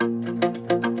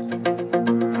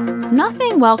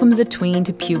Nothing welcomes a tween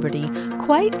to puberty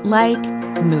quite like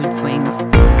mood swings.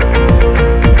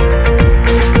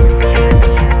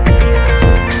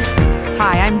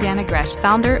 Hi, I'm Dana Gresh,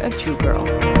 founder of True Girl.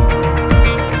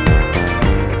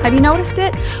 Have you noticed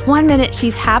it? One minute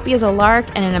she's happy as a lark,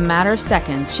 and in a matter of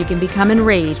seconds she can become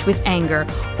enraged with anger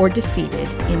or defeated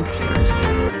in tears.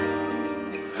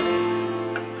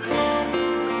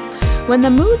 When the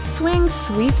mood swing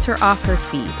sweeps her off her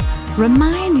feet,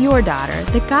 remind your daughter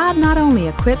that God not only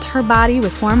equipped her body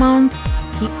with hormones,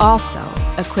 He also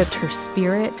equipped her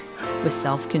spirit with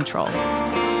self-control.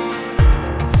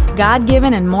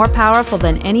 God-given and more powerful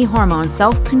than any hormone,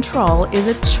 self-control is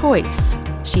a choice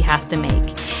she has to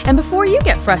make. And before you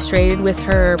get frustrated with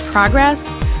her progress,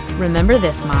 remember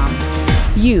this, Mom.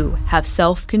 You have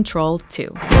self-control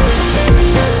too.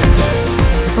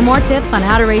 For more tips on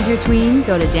how to raise your tween,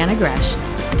 go to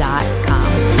danagresh.com.